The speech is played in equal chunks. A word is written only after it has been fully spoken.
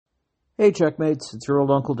Hey checkmates, it's your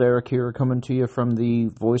old Uncle Derek here coming to you from the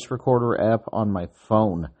voice recorder app on my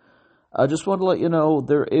phone. I just want to let you know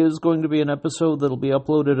there is going to be an episode that'll be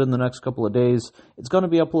uploaded in the next couple of days. It's going to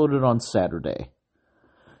be uploaded on Saturday.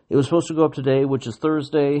 It was supposed to go up today, which is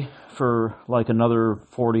Thursday, for like another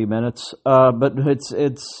 40 minutes, but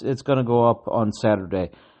it's going to go up on Saturday.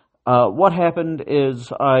 What happened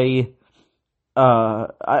is I've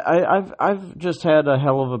just had a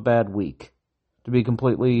hell of a bad week. To be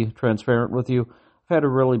completely transparent with you, I've had a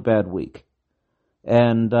really bad week.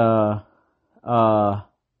 And I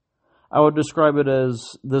would describe it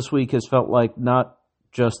as this week has felt like not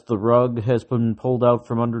just the rug has been pulled out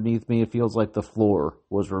from underneath me, it feels like the floor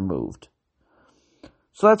was removed.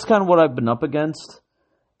 So that's kind of what I've been up against.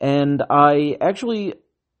 And I actually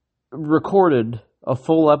recorded a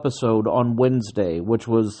full episode on Wednesday, which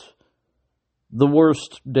was the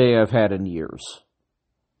worst day I've had in years.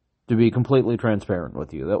 To be completely transparent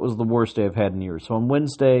with you, that was the worst day I've had in years. So on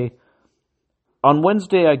Wednesday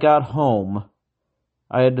I got home.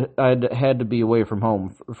 I had to be away from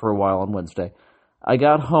home for a while on Wednesday. I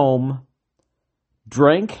got home,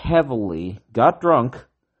 drank heavily, got drunk,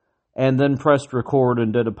 and then pressed record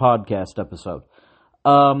and did a podcast episode.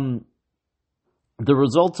 The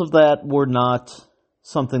results of that were not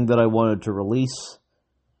something that I wanted to release.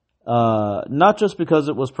 Not just because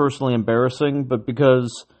it was personally embarrassing, but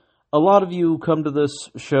because a lot of you come to this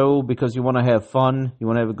show because you want to have fun, you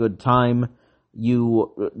want to have a good time,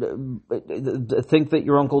 you think that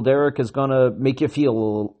your Uncle Derek is going to make you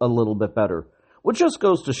feel a little bit better. Which just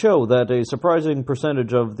goes to show that a surprising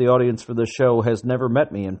percentage of the audience for this show has never met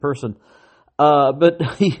me in person. But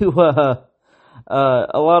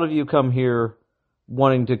a lot of you come here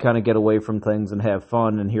wanting to kind of get away from things and have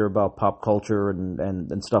fun and hear about pop culture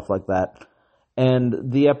and stuff like that.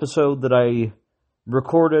 And the episode that I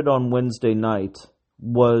recorded on Wednesday night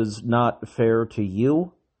was not fair to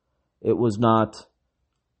you. It was not.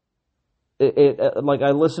 Like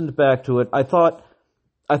I listened back to it. I thought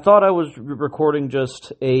I was recording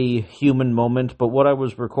just a human moment, but what I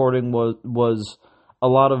was recording was a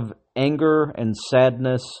lot of anger and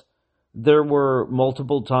sadness. There were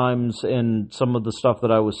multiple times in some of the stuff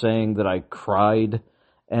that I was saying that I cried,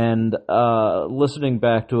 and listening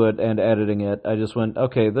back to it and editing it, I just went,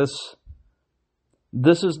 okay,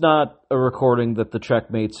 This is not a recording that the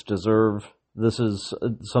checkmates deserve. This is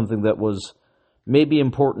something that was maybe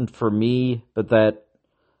important for me, but that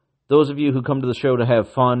those of you who come to the show to have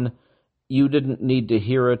fun, you didn't need to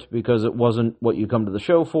hear it because it wasn't what you come to the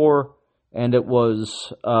show for, and it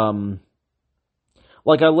was,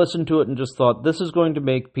 like I listened to it and just thought, this is going to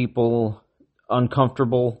make people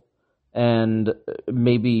uncomfortable and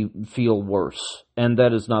maybe feel worse, and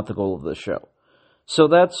that is not the goal of this show. So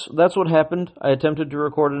that's what happened. I attempted to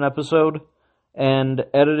record an episode, and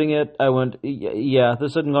editing it, I went, yeah,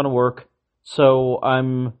 this isn't going to work. So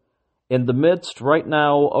I'm in the midst right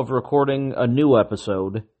now of recording a new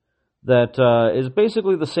episode that is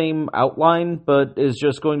basically the same outline, but is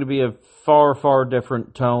just going to be a far, far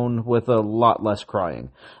different tone with a lot less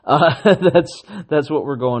crying. That's what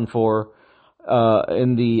we're going for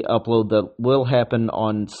in the upload that will happen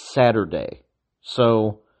on Saturday.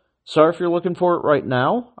 So sorry if you're looking for it right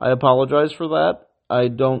now. I apologize for that. I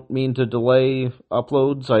don't mean to delay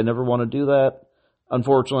uploads. I never want to do that.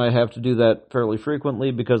 Unfortunately, I have to do that fairly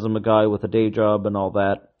frequently because I'm a guy with a day job and all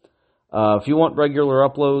that. If you want regular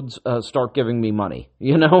uploads, start giving me money,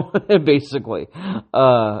 basically.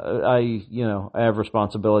 I have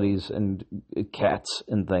responsibilities and cats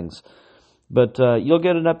and things. But you'll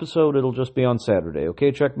get an episode. It'll just be on Saturday.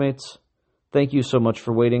 Okay, checkmates? Thank you so much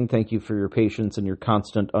for waiting. Thank you for your patience and your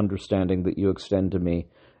constant understanding that you extend to me.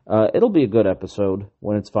 It'll be a good episode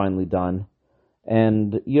when it's finally done,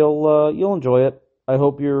 and you'll enjoy it. I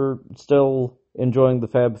hope you're still enjoying the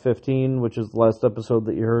Fab 15, which is the last episode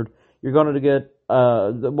that you heard. You're going to get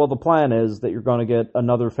the plan is that you're going to get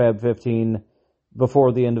another Fab 15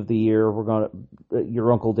 before the end of the year.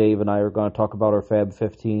 Your Uncle Dave and I are going to talk about our Fab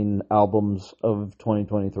 15 albums of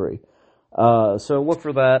 2023. So look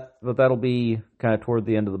for that, but that'll be kind of toward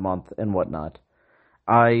the end of the month and whatnot.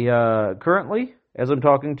 I currently, as I'm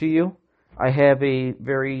talking to you, I have a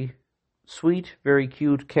very sweet, very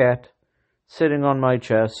cute cat sitting on my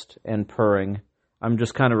chest and purring. I'm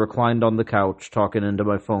just kind of reclined on the couch talking into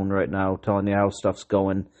my phone right now, telling you how stuff's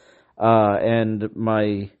going. And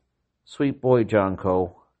my sweet boy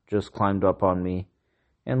Jonko just climbed up on me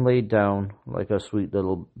and laid down like a sweet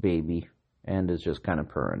little baby and is just kind of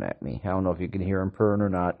purring at me. I don't know if you can hear him purring or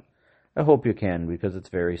not. I hope you can, because it's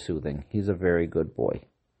very soothing. He's a very good boy.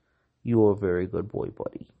 You are a very good boy,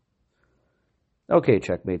 buddy. Okay,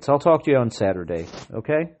 checkmates, I'll talk to you on Saturday,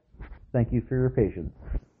 okay? Thank you for your patience.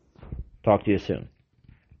 Talk to you soon.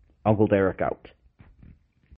 Uncle Derek out.